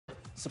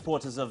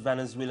Supporters of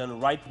Venezuelan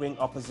right-wing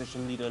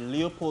opposition leader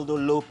Leopoldo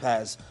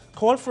Lopez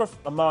called for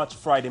a march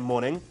Friday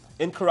morning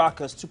in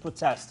Caracas to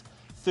protest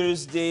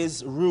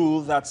Thursday's rule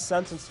that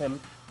sentenced him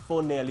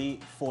for nearly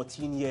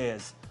 14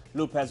 years.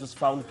 Lopez was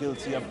found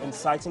guilty of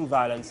inciting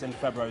violence in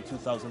February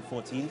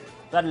 2014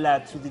 that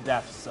led to the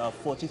deaths of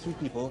 43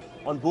 people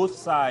on both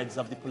sides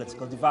of the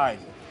political divide.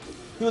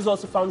 He was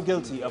also found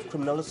guilty of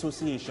criminal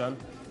association,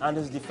 and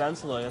his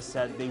defense lawyer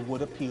said they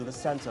would appeal the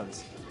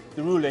sentence.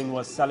 The ruling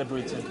was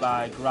celebrated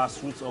by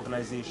grassroots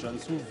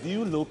organizations who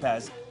view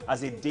Lopez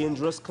as a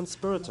dangerous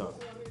conspirator.